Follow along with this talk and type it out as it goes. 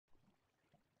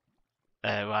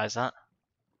Why is that?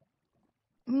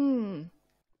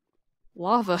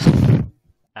 Lava.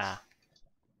 Ah.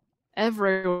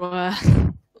 Everywhere.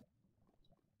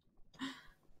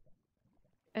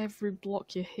 Every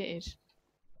block you hit.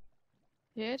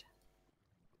 Hit?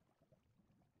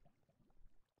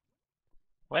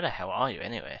 Where the hell are you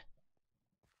anyway?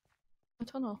 A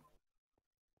tunnel.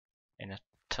 In a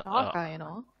Dark iron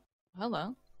ore.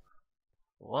 Hello.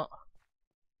 What?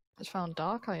 Just found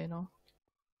dark iron ore.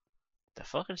 The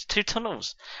fuck? It's 2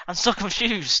 tunnels. I'm so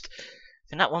confused. I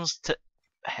think that one's to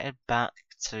head back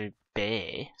to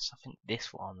base. I think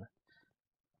this one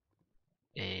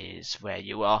is where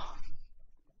you are.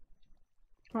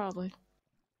 Probably.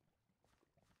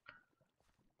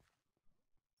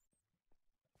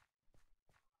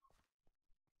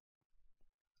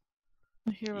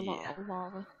 I hear a lot of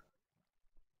lava.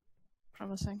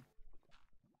 Promising.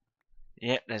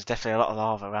 Yep, there's definitely a lot of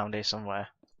lava around here somewhere.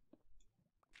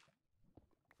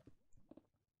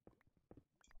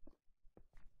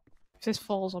 If this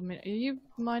falls on me, are you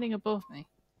mining above me?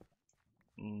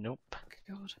 Nope.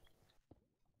 God.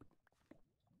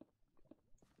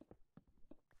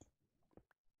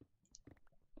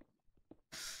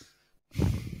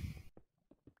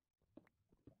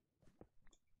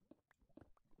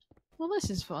 Well,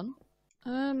 this is fun.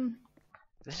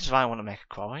 This is why I want to make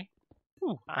a quarry.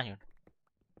 Ooh, iron.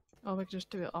 Oh, we can just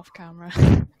do it off camera,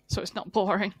 so it's not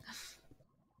boring.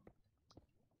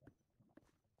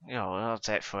 You know, it'll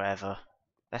take forever.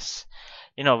 Let's,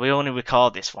 we only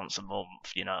record this once a month,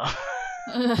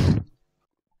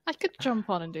 I could jump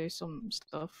on and do some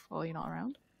stuff while you're not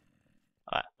around.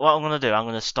 Alright, what I'm gonna do, I'm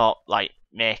gonna start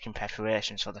making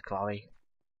preparations for the quarry.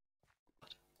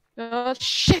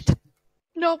 Shit!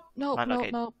 Nope.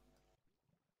 Okay,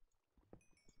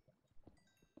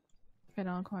 Okay,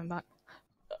 no, I'm coming back.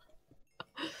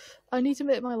 I need to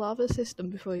make my lava system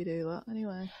before you do that,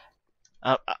 anyway.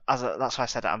 That's why I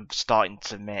said I'm starting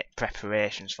to make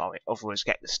preparations for it. Otherwise,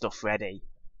 get the stuff ready.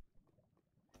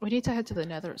 We need to head to the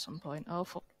nether at some point. Oh,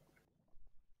 fuck.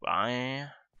 Right.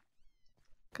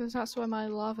 Because that's where my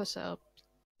lava setup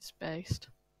is based.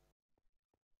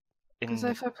 Because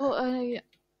if I put a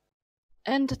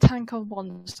ender tank on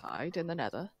one side in the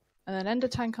nether, and then ender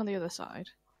tank on the other side,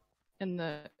 in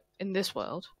this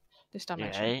world, this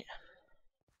dimension, yeah.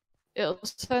 It'll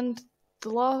send the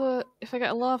lava. If I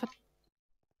get a lava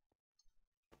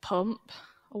pump,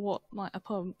 or what, like a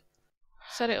pump,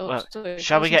 set it up. Well, so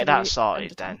shall we get that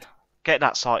sorted then? Get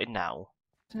that sorted now.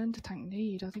 An ender tank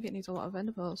need? I think it needs a lot of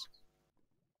ender pearls.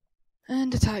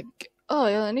 Ender tank. Oh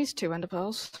yeah, it needs 2 ender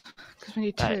pearls because we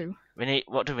need 2.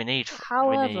 What do we need?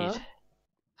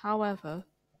 However,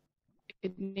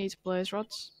 it needs blaze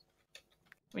rods.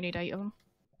 We need 8 of them.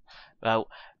 Well,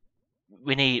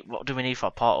 what do we need for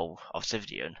a portal?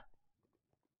 Obsidian?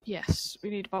 Yes, we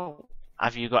need about...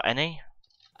 Have you got any?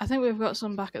 I think we've got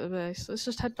some back at the base. Let's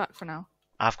just head back for now.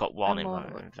 I've got 1 in my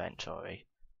inventory.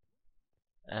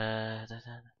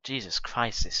 Jesus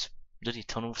Christ, this bloody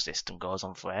tunnel system goes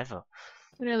on forever.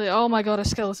 Nearly. Oh my god, a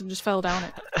skeleton just fell down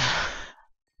it.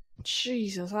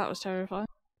 Jesus, that was terrifying.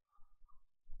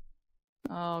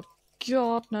 Oh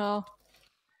god, no.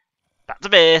 Back to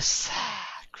base!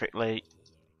 Quickly.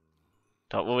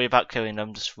 Don't worry about killing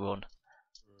them, just run.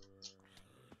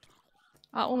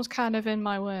 That one was kind of in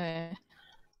my way.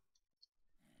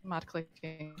 Mad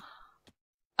clicking.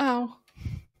 Ow!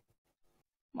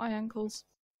 My ankles.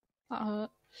 That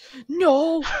hurt.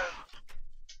 No!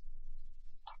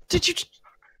 Did you...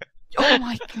 Oh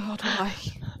my god, why?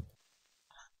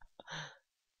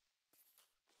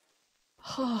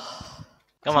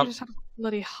 Come on. I just had a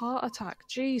bloody heart attack.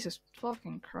 Jesus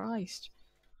fucking Christ.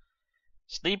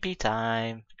 Sleepy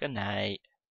time. Good night.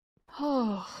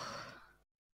 Oh.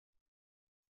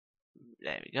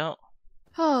 There we go.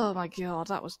 Oh my god,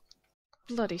 that was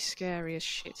bloody scary as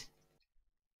shit.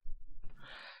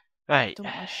 Right. Don't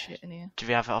have shit in here. Do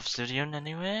we have obsidian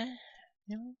anywhere?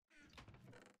 Yeah.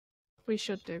 We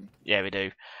should do. Yeah, we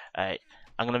do. Right.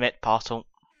 I'm gonna make the portal.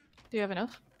 Do you have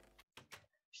enough?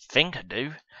 Think I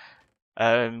do.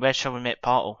 Where shall we make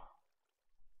portal?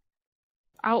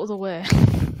 Out of the way.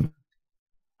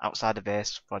 Outside the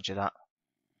base. Roger that.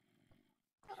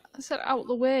 I said out of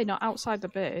the way, not outside the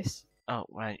base. Oh,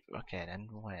 right. Okay then.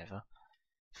 Whatever.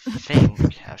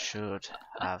 Think I should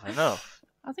have enough.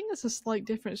 I think there's a slight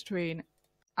difference between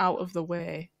out of the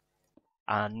way.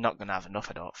 I'm not gonna have enough,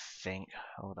 I don't think.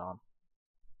 Hold on.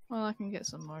 Well, I can get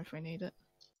some more if we need it.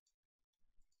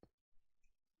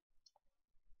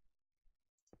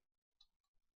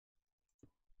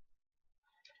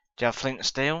 Do you have flint and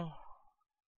steel?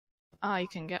 Ah, you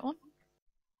can get one.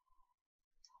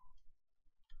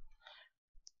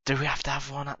 Do we have to have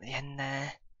one at the end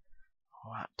there?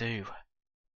 Oh, I do.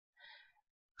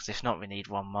 Because if not, we need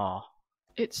one more.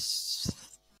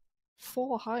 It's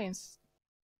 4 high and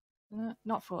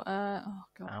not 4. Oh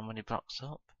god. How many blocks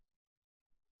up?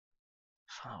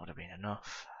 That would have been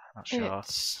enough. Not sure.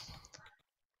 It's...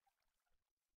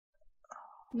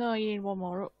 No, you need one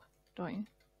more up, don't you?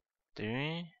 Do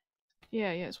we? Yeah,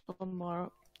 it's one more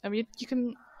up. I mean, you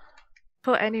can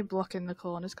put any block in the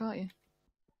corners, can't you?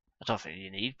 I don't think you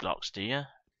need blocks, do you? At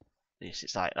least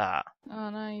it's like that.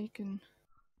 Oh no, you can...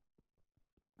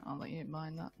 I'll let you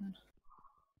mind that then.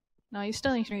 No, you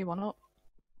still need to need one up.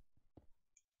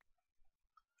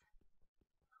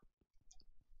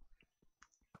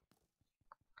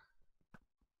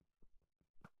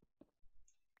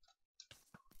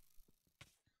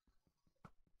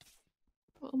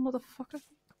 Little motherfucker.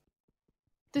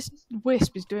 This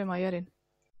wisp is doing my head in.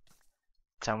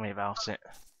 Tell me about it.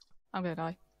 I'm gonna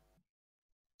die.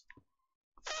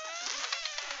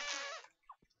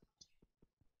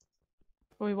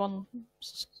 We won.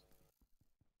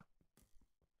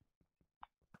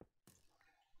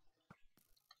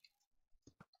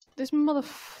 This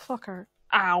motherfucker.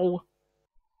 Ow!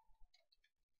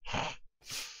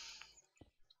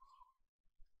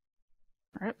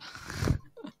 Rip.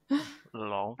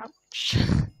 Lol. Ouch.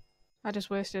 I just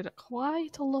wasted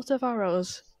quite a lot of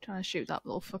arrows trying to shoot that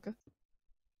little fucker.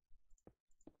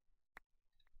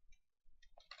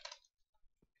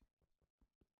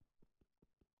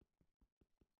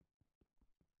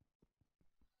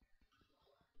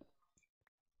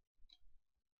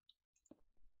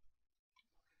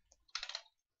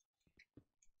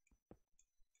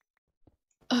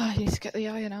 I need to get the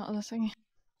iron out of the thing.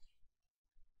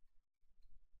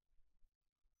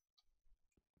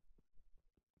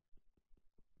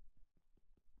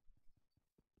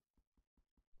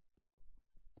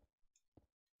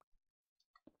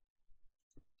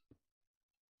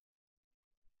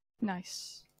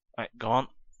 Nice. Right, go on.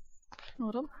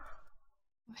 Hold on.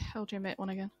 Where the hell do you make one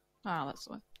again? Ah, that's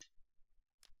the way.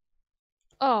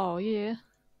 Oh, yeah.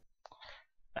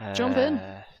 Jump in.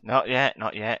 Not yet,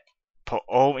 not yet. Put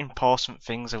all important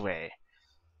things away.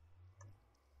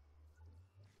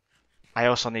 I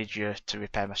also need you to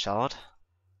repair my sword.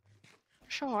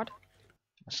 Shard?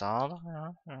 My sword?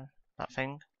 That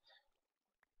thing.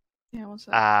 Yeah, one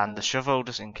sec. And the shovel,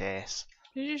 just in case.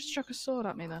 Did you just chuck a sword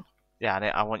at me then? Yeah,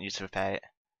 I want you to repair it.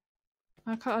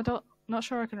 Not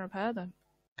sure I can repair them.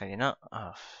 Can you not?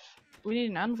 Oh, We need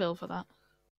an anvil for that.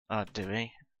 oh do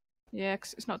we? Yeah,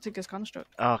 'cause it's not Tigger's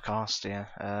construct. Oh, of course, yeah.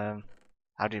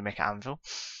 How do you make an anvil?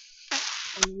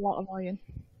 A lot of iron.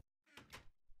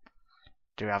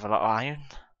 Do we have a lot of iron?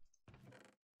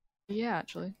 Yeah,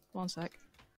 actually. One sec.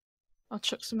 I'll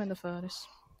chuck some in the furnace.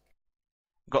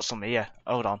 Got some here.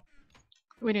 Hold on.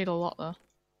 We need a lot though.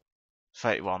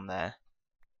 31 there.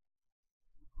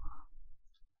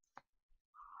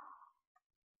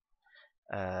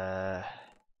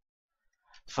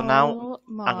 For now, Oh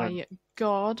my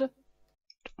god.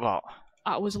 what?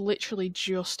 That was literally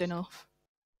just enough.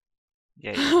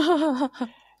 Yeah.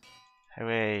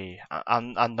 Hooray!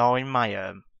 I'm knowing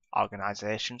my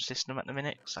organisation system at the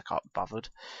minute because I can't be bothered.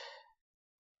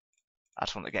 I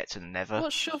just want to get to the nether.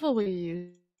 What shovel were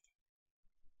you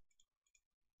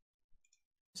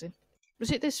using?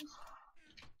 Was it this?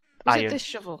 Was Iron. it this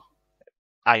shovel?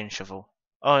 Iron shovel.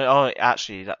 Oh,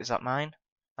 actually, is that mine?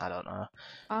 I don't know.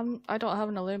 I don't have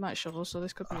an alumite shovel, so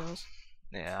this could be yours.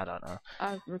 Yeah, I don't know.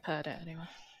 I repaired it anyway.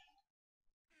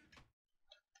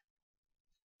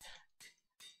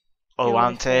 All You're I'm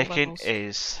only 4 taking levels.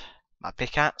 is my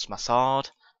pickaxe, my sword,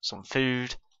 some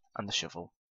food, and the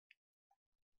shovel.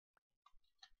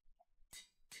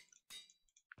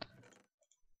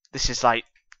 This is like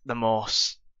the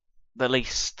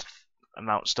least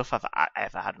amount of stuff I've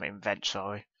ever had in my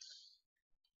inventory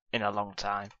in a long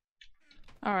time.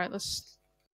 Alright, let's...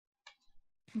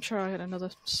 I'm sure I had another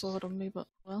sword on me, but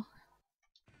well.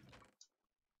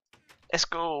 Let's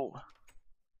go!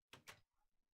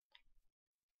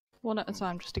 One at a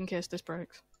time, just in case this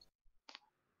breaks.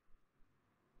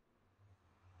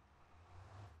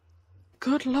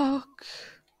 Good luck!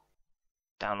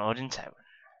 Downloading town.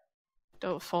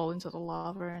 Don't fall into the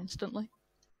lava instantly.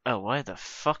 Oh, where the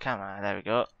fuck am I? There we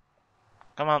go.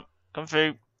 Come on, come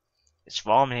through. It's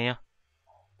warm here.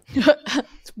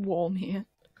 It's warm here.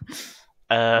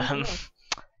 Um.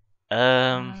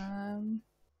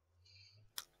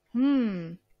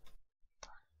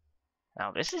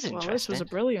 Now this is interesting. Well, this was a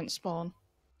brilliant spawn.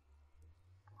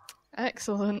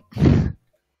 Excellent. We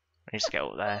need to get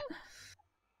up there.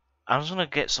 I'm just gonna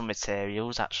get some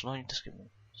materials actually. Just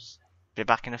be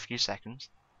back in a few seconds.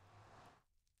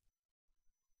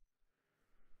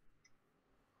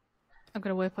 I'm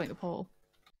gonna waypoint the portal.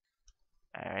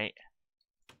 Alright.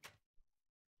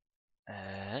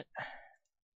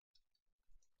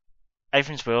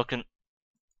 Everything's broken.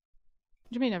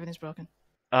 What do you mean everything's broken?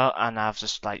 Oh, and I've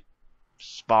just like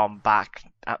spawned back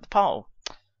at the portal.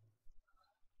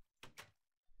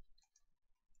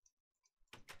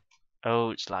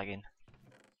 Oh, it's lagging.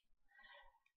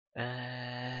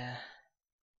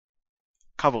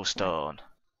 Cobblestone.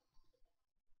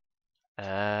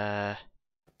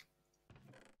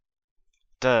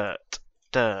 Dirt.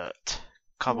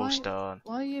 Cobblestone.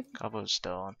 Why are you?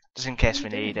 Cobblestone. Just in case we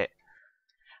need it.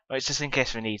 Well, it's just in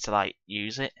case we need to like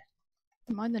use it.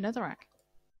 Mind the netherrack.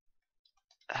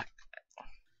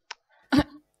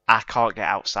 I can't get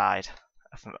outside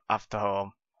after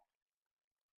home.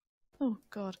 Oh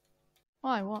god.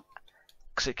 Why? What?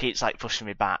 Because it keeps like pushing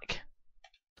me back.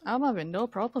 I'm having no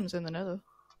problems in the nether.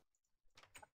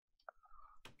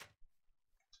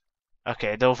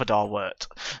 Okay, the other door worked.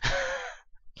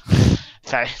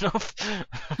 Fair enough.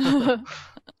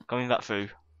 Coming back through.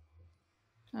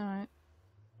 Alright.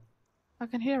 I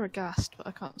can hear a ghast, but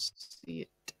I can't see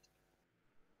it.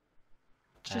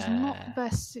 Which is not the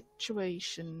best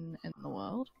situation in the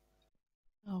world.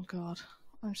 Oh god.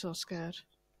 I'm so scared.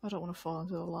 I don't want to fall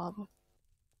into the lava.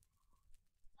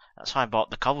 That's why I bought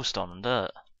the cobblestone and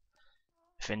dirt.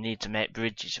 If we need to make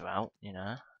bridges out, you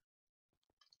know.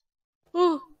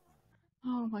 Oh!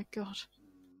 Oh my god.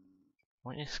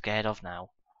 What are you scared of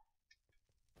now?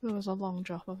 There was a long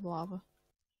drop of lava.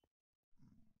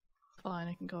 Fine,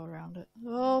 I can go around it.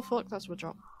 Oh fuck, that's a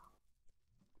drop.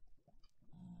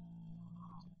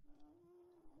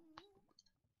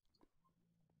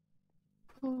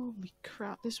 Holy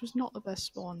crap, this was not the best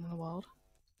spawn in the world.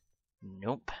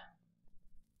 Nope.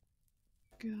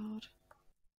 God.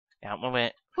 Get out my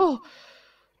way. Oh!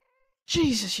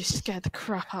 Jesus, you scared the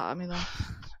crap out of me though.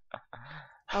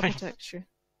 I'll protect you.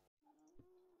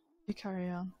 You carry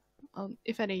on.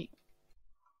 If any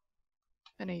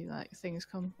like things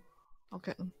come, I'll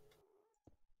get them.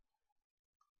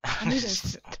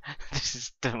 This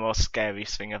is the most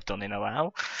scariest thing I've done in a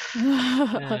while.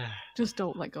 Just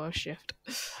don't let go of shift.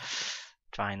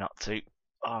 Try not to.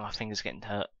 Oh, my finger's getting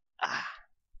hurt. Ah.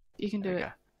 You can do it.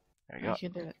 There we go. You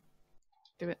can do it.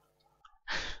 Do it.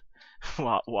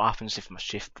 What happens if my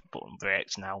shift button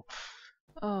breaks now?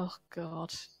 Oh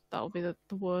god, that'll be the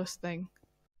worst thing.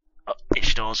 Oh,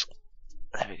 it does.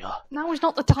 There we go. Now is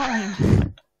not the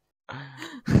time.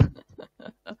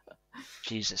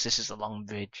 Jesus, this is a long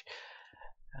bridge.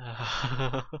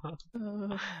 I'm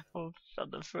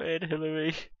afraid,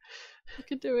 Hilary. You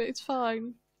can do it. It's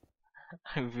fine.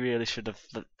 I really should have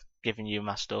given you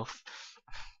my stuff.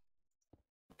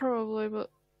 Probably, but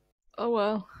oh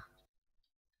well.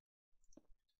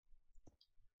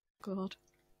 God.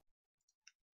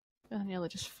 I nearly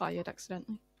just fired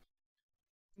accidentally.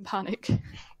 Panic.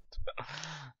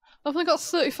 I've only got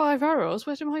 35 arrows.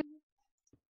 Where do I?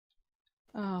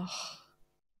 Oh.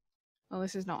 Well,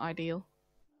 this is not ideal.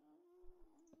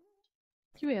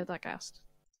 You hear that ghast?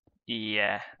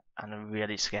 Yeah, and I'm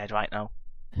really scared right now.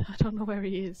 I don't know where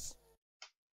he is.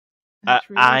 Really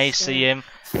I see him.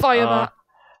 Fire that!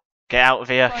 Get out of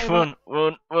here! Fire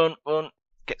Run!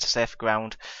 Get to safe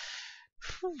ground.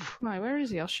 My, where is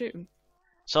he? I'll shoot him.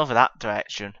 It's over that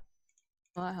direction.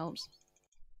 Well, that helps.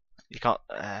 You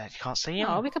can't see him.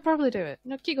 No, we could probably do it.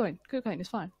 No, keep going. Keep going. It's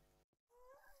fine.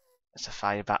 There's a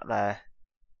fire back there.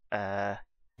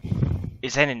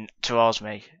 It's heading towards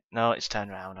me. No, it's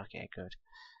turned around. Okay, good.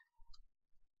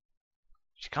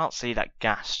 You can't see that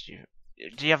gas.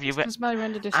 Do you have your? Because my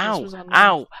render distance was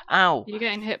on. Ow! You're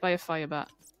getting hit by a fire bat.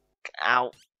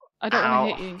 Ow! I don't want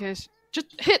to hit you in case. Just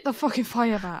hit the fucking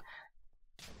fire bat.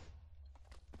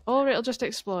 Or it'll just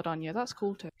explode on you. That's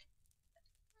cool too.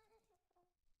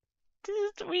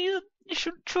 You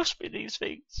shouldn't trust me these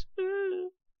things.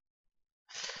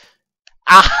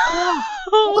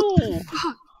 Ow!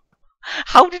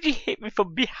 How did you hit me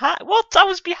from behind? What? I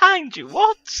was behind you.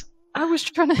 What? I was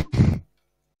trying to.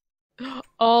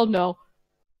 Oh no.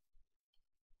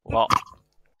 What?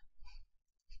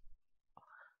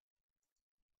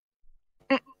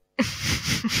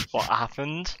 What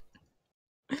happened?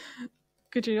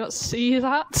 Could you not see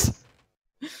that?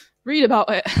 Read about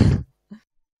it.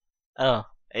 Oh,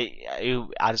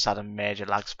 I just had a major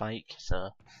lag spike, so.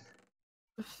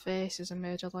 The face is a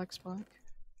major lag spike.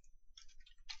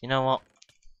 You know what?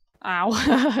 Ow.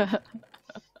 I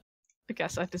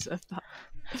guess I deserve that.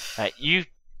 Right, you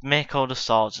make all the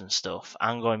swords and stuff.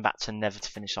 I'm going back to Nether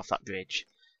to finish off that bridge.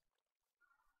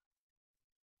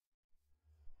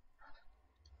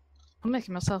 I'm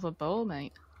making myself a bow,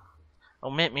 mate.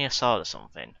 Or make me a sword or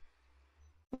something.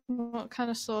 What kind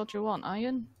of sword do you want?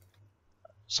 Iron?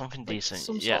 Something Like decent.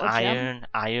 some Yeah, sort of gem?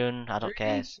 iron, I don't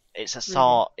care. Ruby? It's a Ruby.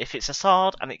 sword. If it's a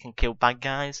sword and it can kill bad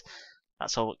guys,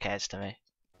 that's all it cares to me.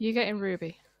 You're getting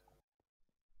Ruby.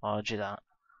 I'll do that.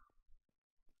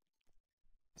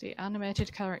 The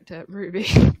animated character, Ruby.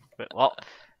 Wait, what?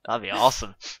 That'd be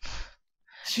awesome.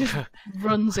 She just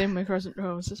runs in with Crescent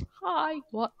Roses. Hi!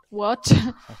 What?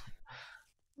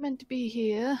 Meant to be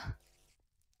here.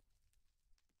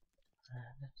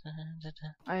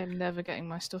 I am never getting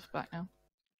my stuff back now.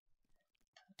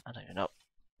 I don't even know.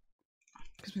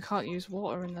 Because we can't use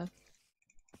water in there,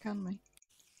 can we?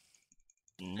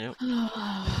 Nope.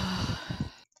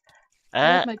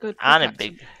 Where's my good I'm in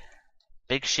pickaxe?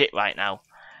 big shit right now.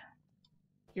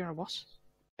 You're a what?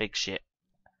 Big shit.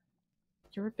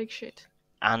 You're a big shit.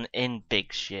 And in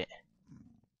big shit.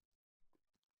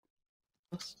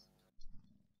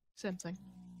 Same thing.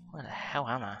 Where the hell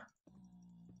am I?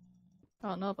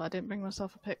 Oh no, but I didn't bring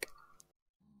myself a pick.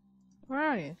 Where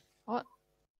are you? What?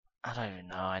 I don't even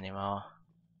know anymore.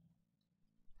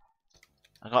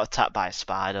 I got attacked by a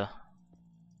spider.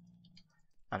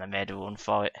 And I made a run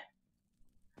for it.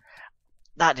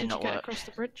 That did not you get work. across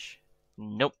the bridge?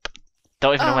 Nope.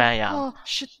 Don't even know where I am. Oh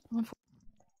shit.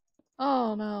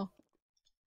 Oh no.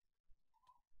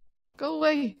 Go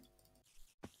away.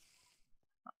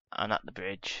 I'm at the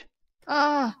bridge.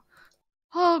 Ah!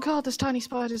 Oh god, there's tiny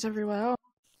spiders everywhere. Oh.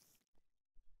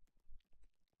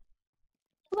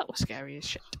 Well, that was scary as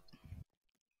shit.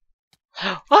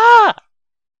 Ah!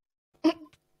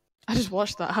 I just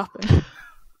watched that happen.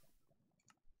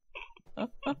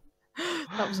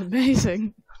 That was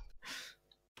amazing.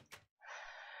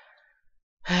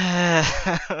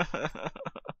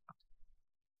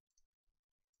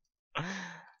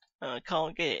 I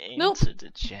can't get into Nope.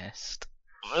 the chest.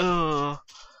 Ugh.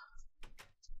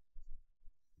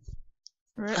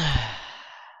 Right.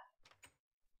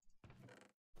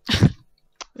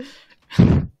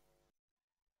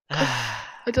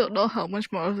 I don't know how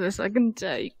much more of this I can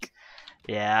take.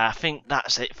 Yeah, I think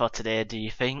that's it for today, do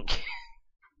you think?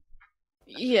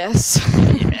 Yes.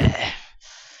 Yeah.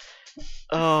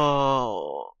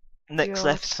 Oh, next God.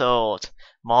 episode,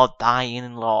 more dying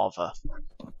in lava.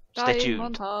 Stay Dying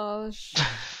tuned. montage.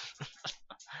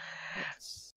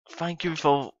 Thank you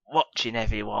for watching,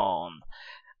 everyone.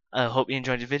 I hope you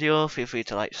enjoyed the video. Feel free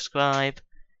to like, subscribe.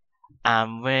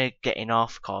 And we're getting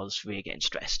off because we're getting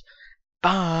stressed.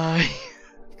 Bye!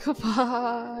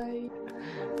 Goodbye.